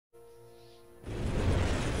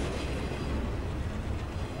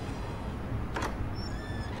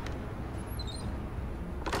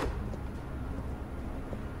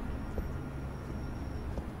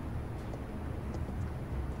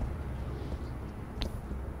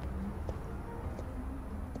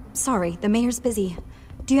sorry, the mayor's busy.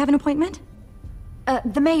 Do you have an appointment?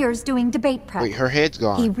 The mayor's doing debate prep. Wait, her head's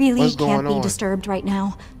gone. He really What's can't going be on? disturbed right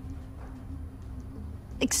now.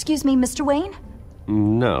 Excuse me, Mr. Wayne?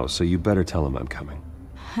 No, so you better tell him I'm coming.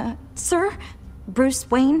 Sir? Bruce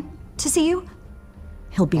Wayne? To see you?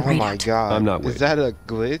 He'll be right Oh my out. god. I'm not Is waiting. that a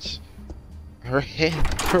glitch?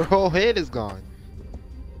 Her whole head is gone.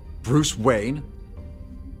 Bruce Wayne?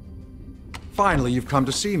 Finally, you've come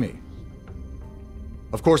to see me.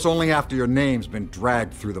 Of course, only after your name's been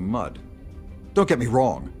dragged through the mud. Don't get me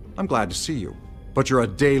wrong, I'm glad to see you. But you're a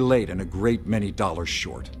day late and a great many dollars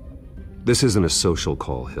short. This isn't a social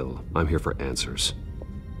call, Hill. I'm here for answers.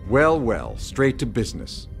 Well, well, straight to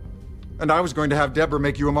business. And I was going to have Deborah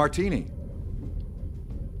make you a martini.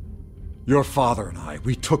 Your father and I,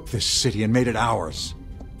 we took this city and made it ours.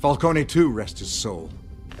 Falcone too, rest his soul.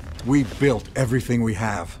 We built everything we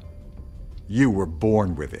have. You were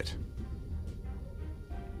born with it.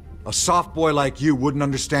 A soft boy like you wouldn't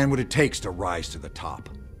understand what it takes to rise to the top.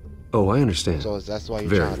 Oh, I understand. So that's why you're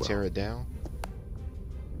Very trying to well. tear it down?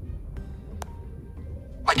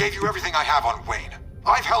 I gave you everything I have on Wayne.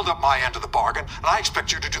 I've held up my end of the bargain, and I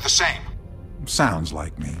expect you to do the same. Sounds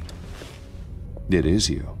like me. It is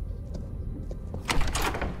you.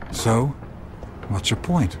 So, what's your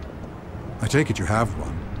point? I take it you have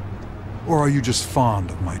one. Or are you just fond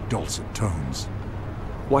of my dulcet tones?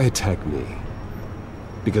 Why attack me?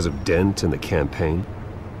 Because of Dent and the campaign?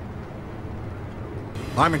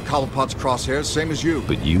 I'm in Cobblepot's crosshairs, same as you.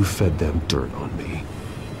 But you fed them dirt on me.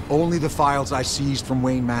 Only the files I seized from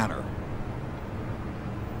Wayne Manor.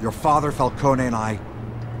 Your father, Falcone, and I,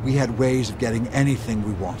 we had ways of getting anything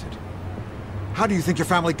we wanted. How do you think your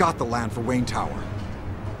family got the land for Wayne Tower?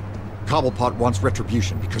 Cobblepot wants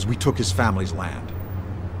retribution because we took his family's land.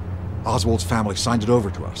 Oswald's family signed it over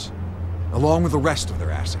to us, along with the rest of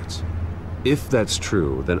their assets. If that's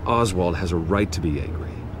true, then Oswald has a right to be angry.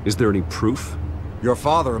 Is there any proof? Your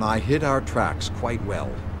father and I hid our tracks quite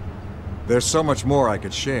well. There's so much more I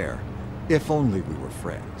could share, if only we were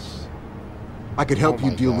friends. I could help Oh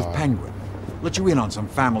you my deal God. with Penguin, let you in on some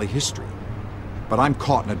family history. But I'm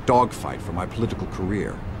caught in a dogfight for my political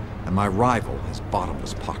career, and my rival has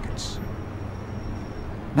bottomless pockets.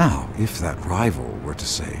 Now, if that rival were to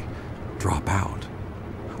say, drop out,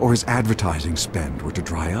 or his advertising spend were to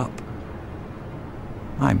dry up,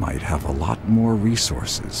 I might have a lot more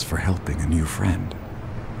resources for helping a new friend.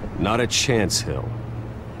 Not a chance, Hill.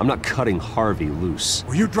 I'm not cutting Harvey loose.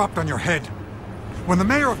 Were you dropped on your head? When the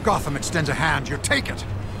mayor of Gotham extends a hand, you take it.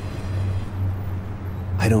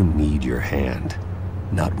 I don't need your hand.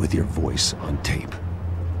 Not with your voice on tape.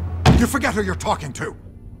 You forget who you're talking to.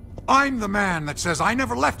 I'm the man that says I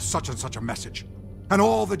never left such and such a message. And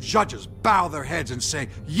all the judges bow their heads and say,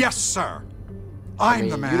 yes, sir. I'm mean,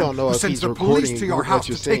 the you man don't know who if sends he's the police recording to your what house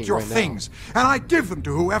you're to take saying your right now. things, and I give them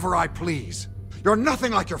to whoever I please. You're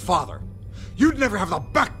nothing like your father. You'd never have the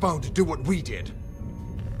backbone to do what we did.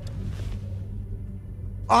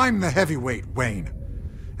 I'm the heavyweight, Wayne,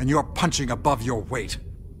 and you're punching above your weight.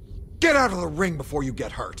 Get out of the ring before you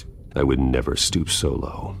get hurt. I would never stoop so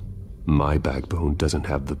low. My backbone doesn't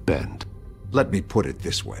have the bend. Let me put it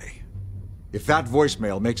this way. If that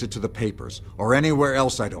voicemail makes it to the papers, or anywhere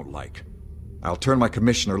else I don't like, I'll turn my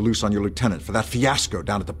commissioner loose on your lieutenant for that fiasco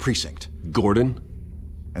down at the precinct. Gordon?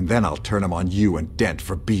 And then I'll turn him on you and Dent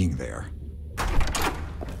for being there.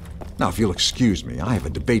 Now, if you'll excuse me, I have a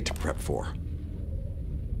debate to prep for.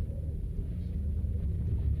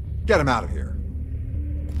 Get him out of here.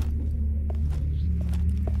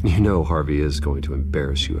 You know Harvey is going to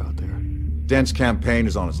embarrass you out there. Dent's campaign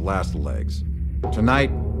is on its last legs.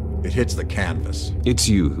 Tonight, it hits the canvas. It's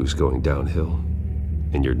you who's going downhill,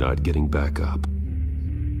 and you're not getting back up.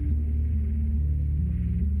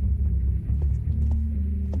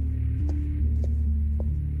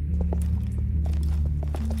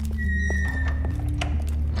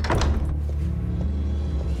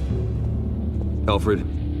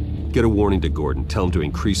 Alfred, get a warning to Gordon. Tell him to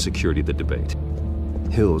increase security at the debate.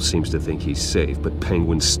 Hill seems to think he's safe, but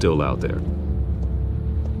Penguin's still out there.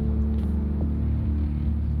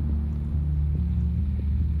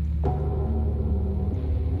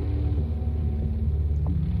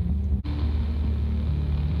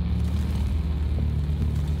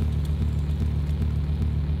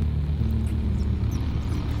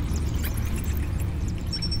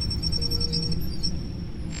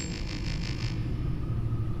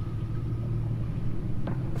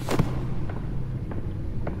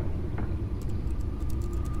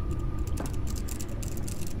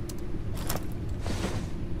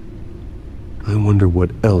 I wonder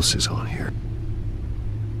what else is on here.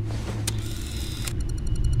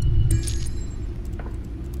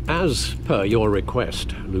 As per your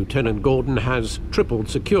request, Lieutenant Gordon has tripled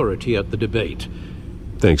security at the debate.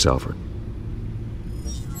 Thanks, Alfred.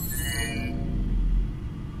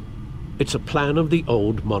 It's a plan of the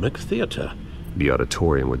old Monarch Theater. The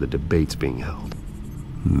auditorium where the debate's being held.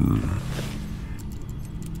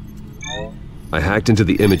 I hacked into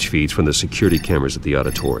the image feeds from the security cameras at the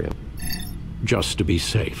auditorium. Just to be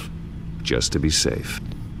safe. Just to be safe.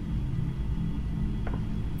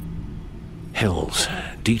 Hills,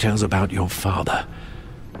 details about your father.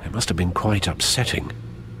 It must have been quite upsetting.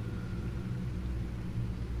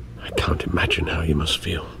 I can't imagine how you must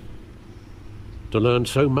feel. To learn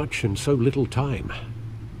so much in so little time.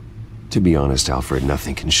 To be honest, Alfred,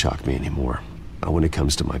 nothing can shock me anymore. Not when it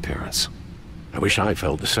comes to my parents. I wish I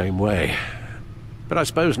felt the same way. But I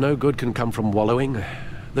suppose no good can come from wallowing.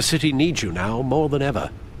 The city needs you now more than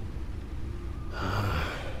ever.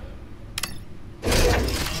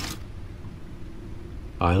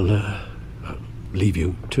 I'll leave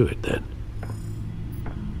you to it then.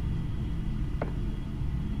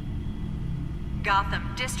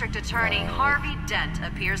 Gotham District Attorney Harvey Dent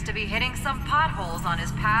appears to be hitting some potholes on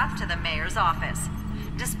his path to the mayor's office.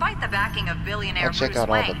 Despite the backing of billionaire I'll check Bruce out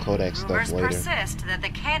all the Wayne, Kodak stuff rumors later. persist that the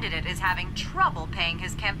candidate is having trouble paying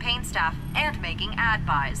his campaign staff and making ad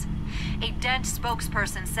buys. A Dent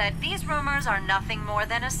spokesperson said these rumors are nothing more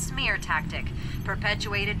than a smear tactic,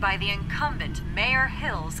 perpetuated by the incumbent Mayor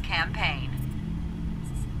Hill's campaign.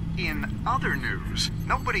 In other news,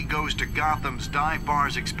 nobody goes to Gotham's dive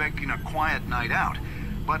bars expecting a quiet night out,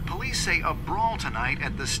 but police say a brawl tonight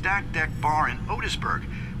at the Stack Deck Bar in Otisburg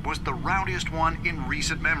was the rowdiest one in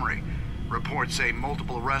recent memory. Reports say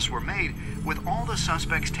multiple arrests were made, with all the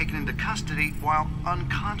suspects taken into custody while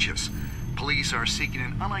unconscious. Police are seeking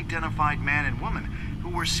an unidentified man and woman who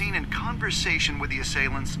were seen in conversation with the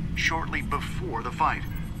assailants shortly before the fight.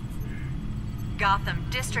 Gotham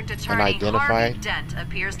District Attorney Harvey Dent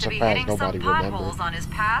appears to be hitting some potholes on his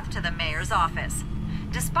path to the mayor's office.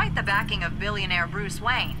 Despite the backing of billionaire Bruce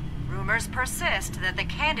Wayne, rumors persist that the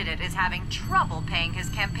candidate is having trouble paying his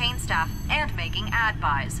campaign staff and making ad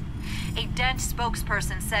buys. A Dent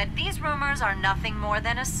spokesperson said these rumors are nothing more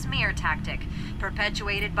than a smear tactic,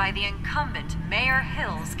 perpetuated by the incumbent Mayor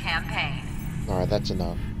Hill's campaign. Alright, that's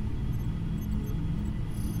enough.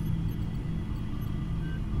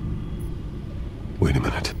 Wait a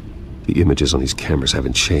minute. The images on these cameras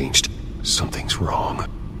haven't changed. Something's wrong.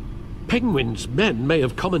 Penguin's men may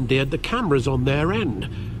have commandeered the cameras on their end.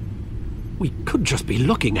 We could just be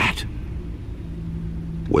looking at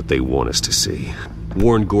what they want us to see.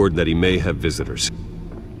 Warn Gordon that he may have visitors.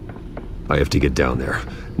 I have to get down there.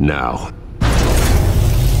 Now.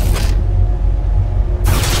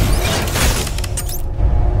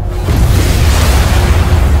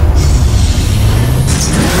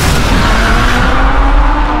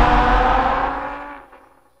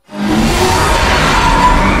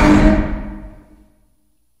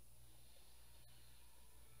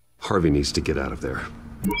 Harvey needs to get out of there.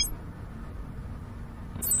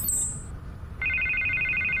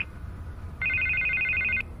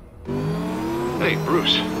 Hey,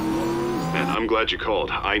 Bruce. Man, I'm glad you called.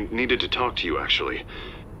 I needed to talk to you, actually.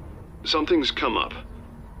 Something's come up.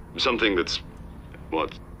 Something that's...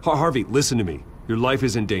 what? Harvey, listen to me. Your life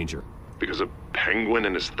is in danger. Because of Penguin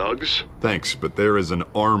and his thugs? Thanks, but there is an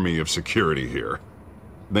army of security here.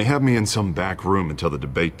 They have me in some back room until the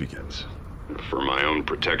debate begins. For my own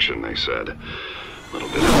protection, they said. A little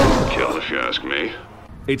bit of overkill, if you ask me.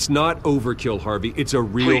 It's not overkill, Harvey. It's a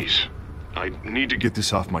real... Please. I need to Get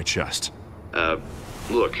this off my chest.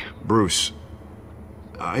 Look. Bruce,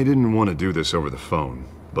 I didn't want to do this over the phone,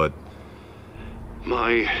 but...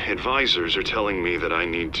 My advisors are telling me that I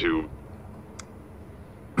need to...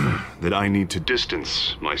 that I need to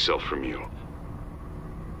distance myself from you.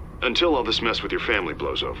 Until all this mess with your family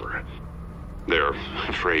blows over. They're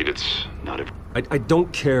afraid it's not a... I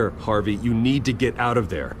don't care, Harvey. You need to get out of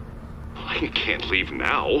there. I can't leave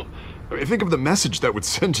now. I mean, think of the message that would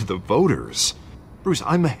send to the voters. Bruce,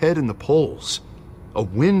 I'm ahead in the polls. A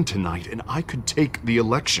win tonight, and I could take the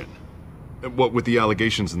election. What with the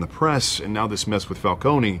allegations in the press, and now this mess with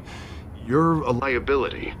Falcone, you're a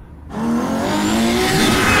liability.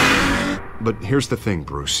 But here's the thing,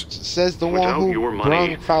 Bruce. Says the one who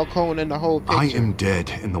brung Falcone in the whole picture. I am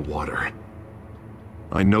dead in the water.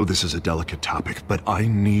 I know this is a delicate topic, but I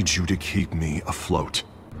need you to keep me afloat.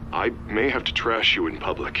 I may have to trash you in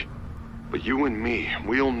public, but you and me,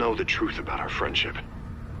 we'll know the truth about our friendship.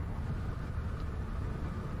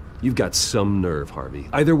 You've got some nerve, Harvey.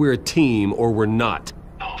 Either we're a team or we're not.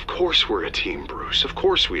 Oh, of course we're a team, Bruce. Of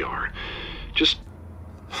course we are. Just...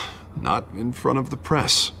 Not in front of the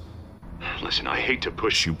press. Listen, I hate to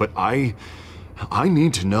push you, but I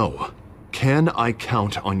need to know. Can I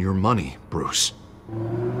count on your money, Bruce?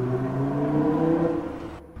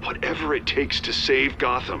 Whatever it takes to save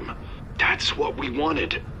Gotham. That's what we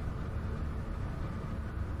wanted.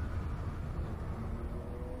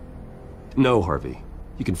 No, Harvey.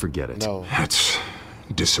 You can forget it. No. That's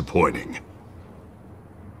disappointing.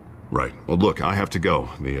 Right. Well, look, I have to go.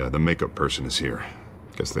 The makeup person is here.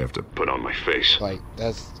 Guess they have to put on my face. Like,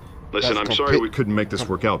 that's... Listen, that's I'm sorry we couldn't make this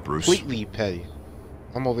work out, Bruce. Completely petty.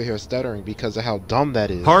 I'm over here stuttering because of how dumb that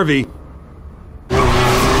is. Harvey!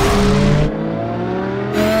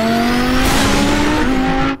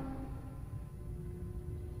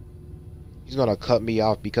 He's gonna cut me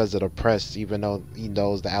off because of the press, even though he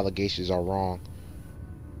knows the allegations are wrong.